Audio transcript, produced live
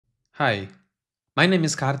Hi, my name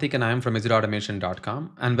is Karthik and I am from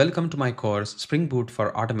executeautomation.com and welcome to my course Spring Boot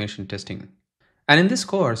for Automation Testing. And in this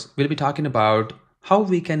course, we'll be talking about how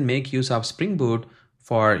we can make use of Spring Boot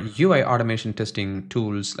for UI automation testing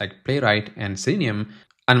tools like Playwright and Selenium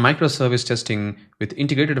and microservice testing with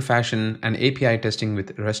integrated fashion and API testing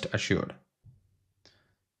with RestAssured.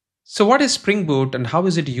 So what is Spring Boot and how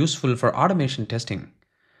is it useful for automation testing?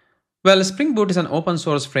 Well, Spring Boot is an open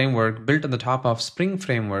source framework built on the top of Spring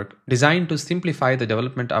Framework designed to simplify the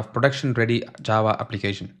development of production-ready Java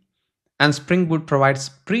application. And Spring Boot provides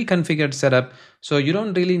pre-configured setup, so you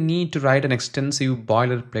don't really need to write an extensive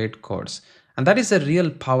boilerplate course. And that is the real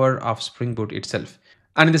power of Spring Boot itself.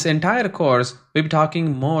 And in this entire course, we'll be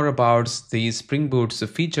talking more about the Spring Boot's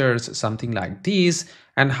features, something like these,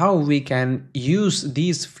 and how we can use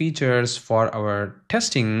these features for our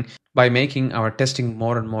testing by making our testing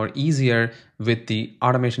more and more easier with the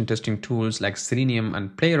automation testing tools like Selenium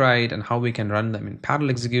and Playwright, and how we can run them in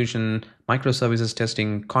parallel execution, microservices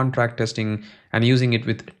testing, contract testing, and using it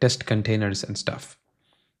with test containers and stuff.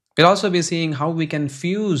 We'll also be seeing how we can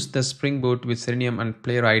fuse the Spring Boot with Selenium and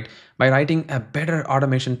Playwright by writing a better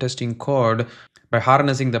automation testing code by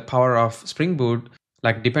harnessing the power of Spring Boot,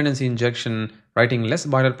 like dependency injection, writing less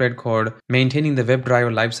boilerplate code, maintaining the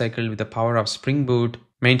WebDriver lifecycle with the power of Spring Boot,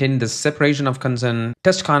 maintaining the separation of concern,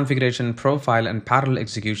 test configuration, profile, and parallel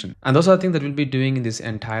execution. And those are things that we'll be doing in this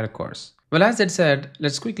entire course. Well, as I said,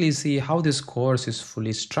 let's quickly see how this course is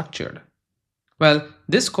fully structured. Well,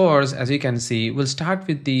 this course, as you can see, will start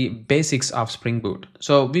with the basics of Spring Boot.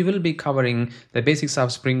 So we will be covering the basics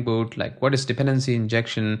of Spring Boot, like what is dependency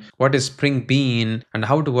injection, what is Spring Bean, and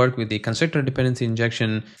how to work with the constructor dependency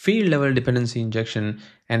injection, field level dependency injection,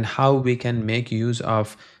 and how we can make use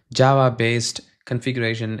of Java-based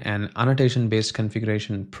configuration and annotation-based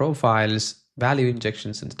configuration profiles, value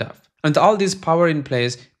injections, and stuff. And with all this power in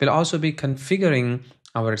place, we'll also be configuring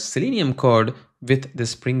our Selenium code with the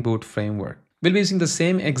Spring Boot framework. We'll be using the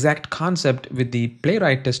same exact concept with the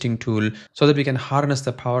Playwright testing tool so that we can harness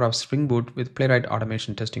the power of Spring Boot with Playwright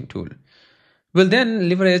automation testing tool. We'll then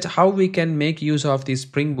leverage how we can make use of the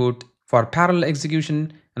Spring Boot for parallel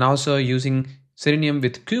execution and also using Selenium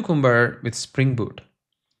with Cucumber with Spring Boot.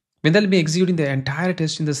 We'll then be executing the entire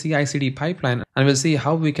test in the CI/CD pipeline, and we'll see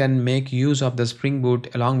how we can make use of the Spring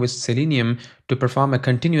Boot along with Selenium to perform a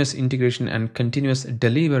continuous integration and continuous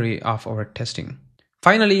delivery of our testing.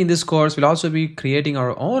 Finally, in this course, we'll also be creating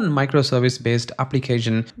our own microservice-based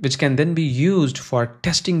application, which can then be used for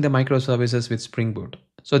testing the microservices with Spring Boot.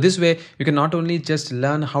 So this way, you can not only just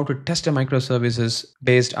learn how to test a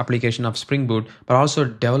microservices-based application of Spring Boot, but also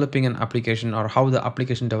developing an application or how the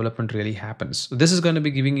application development really happens. So this is going to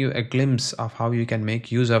be giving you a glimpse of how you can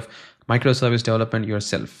make use of microservice development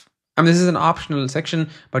yourself. And this is an optional section,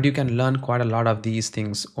 but you can learn quite a lot of these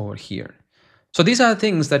things over here. So these are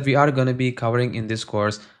things that we are going to be covering in this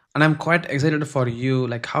course, and I'm quite excited for you,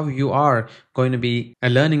 like how you are going to be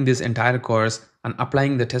learning this entire course and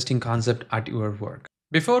applying the testing concept at your work.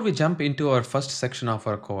 Before we jump into our first section of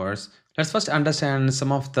our course, let's first understand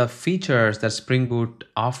some of the features that Spring Boot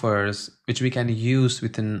offers, which we can use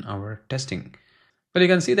within our testing. But you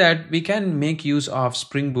can see that we can make use of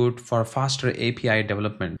Spring Boot for faster API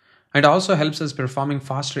development. It also helps us performing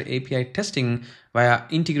faster API testing via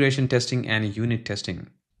integration testing and unit testing.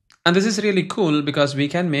 And this is really cool because we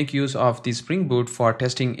can make use of the Spring Boot for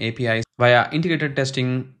testing APIs via integrated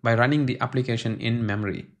testing by running the application in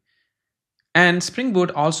memory. And Spring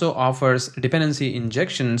Boot also offers dependency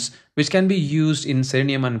injections, which can be used in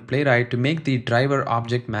Selenium and Playwright to make the driver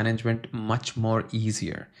object management much more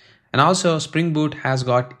easier. And also Spring Boot has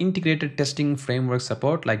got integrated testing framework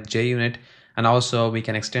support like JUnit, and also we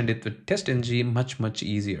can extend it with TestNG much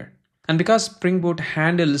easier. And because Spring Boot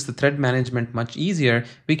handles the thread management much easier,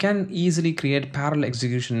 we can easily create parallel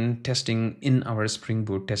execution testing in our Spring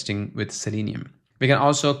Boot testing with Selenium. We can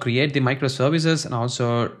also create the microservices and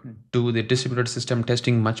also do the distributed system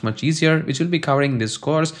testing much easier, which we'll be covering in this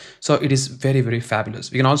course. So it is very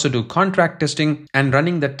fabulous. We can also do contract testing and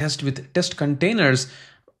running the test with test containers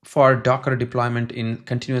for Docker deployment in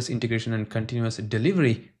continuous integration and continuous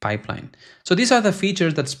delivery pipeline. So these are the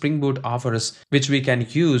features that Spring Boot offers, which we can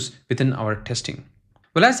use within our testing.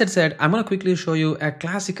 Well, as I said, I'm going to quickly show you a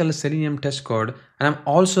classical Selenium test code, and I'm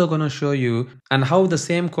also going to show you and how the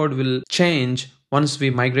same code will change once we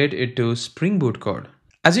migrate it to Spring Boot code.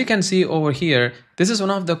 As you can see over here, this is one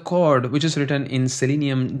of the code which is written in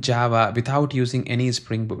Selenium Java without using any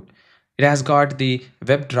Spring Boot. It has got the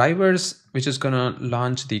web drivers, which is going to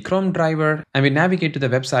launch the Chrome driver, and we navigate to the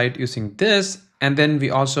website using this. And then we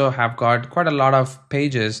also have got quite a lot of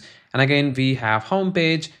pages. And again, we have home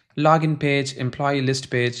page, login page, employee list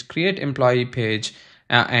page, create employee page,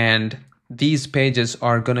 and these pages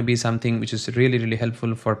are going to be something which is really, really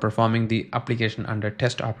helpful for performing the application under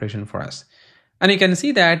test operation for us. And you can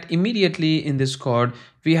see that immediately in this code,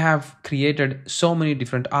 we have created so many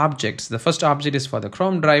different objects. The first object is for the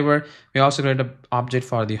Chrome driver. We also created an object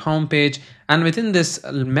for the home page. And within this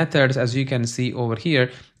methods, as you can see over here,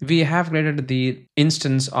 we have created the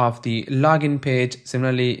instance of the login page,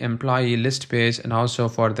 similarly employee list page, and also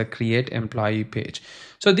for the create employee page.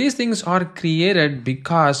 So these things are created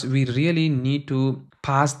because we really need to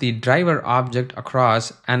pass the driver object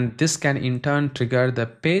across, and this can in turn trigger the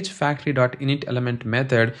page factory.init element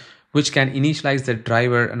method, which can initialize the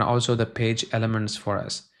driver and also the page elements for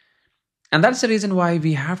us. And that's the reason why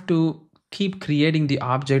we have to keep creating the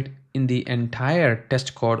object in the entire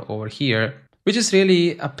test code over here, which is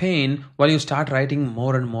really a pain while you start writing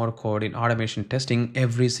more and more code in automation testing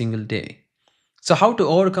every single day. So how to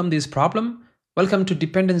overcome this problem? Welcome to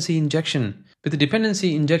dependency injection. With the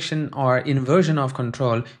dependency injection or inversion of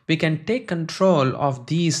control, we can take control of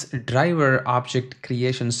these driver object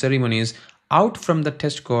creation ceremonies out from the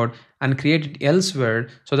test code and create it elsewhere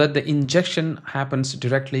so that the injection happens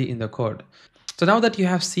directly in the code. So now that you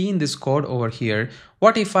have seen this code over here,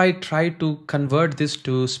 what if I try to convert this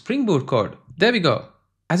to Spring Boot code? There we go.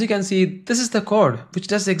 As you can see, this is the code which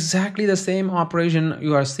does exactly the same operation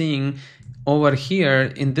you are seeing over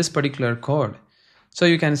here in this particular code. So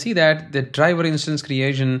you can see that the driver instance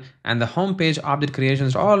creation and the home page object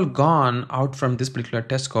creations are all gone out from this particular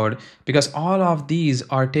test code because all of these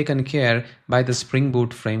are taken care by the Spring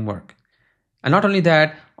Boot framework. And not only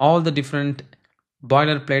that, all the different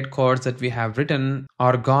boilerplate codes that we have written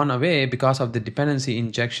are gone away because of the dependency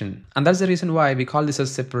injection. And that's the reason why we call this a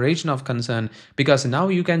separation of concern, because now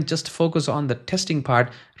you can just focus on the testing part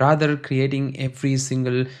rather creating every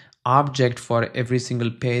single object for every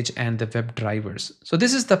single page and the web drivers. So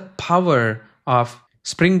this is the power of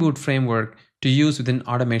Spring Boot framework to use within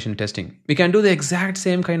automation testing. We can do the exact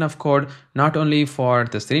same kind of code not only for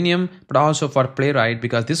the Selenium but also for Playwright,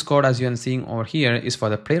 because this code, as you are seeing over here, is for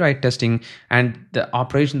the Playwright testing, and the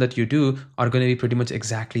operation that you do are going to be pretty much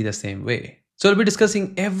exactly the same way. So we'll be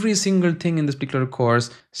discussing every single thing in this particular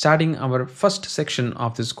course, starting our first section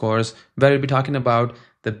of this course where we'll be talking about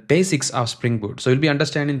the basics of Spring Boot. So you'll be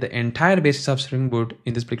understanding the entire basics of Spring Boot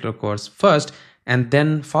in this particular course first, and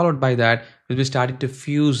then followed by that, we'll be starting to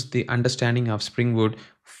fuse the understanding of Spring Boot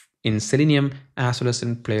in Selenium as well as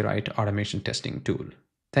in Playwright automation testing tool.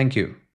 Thank you.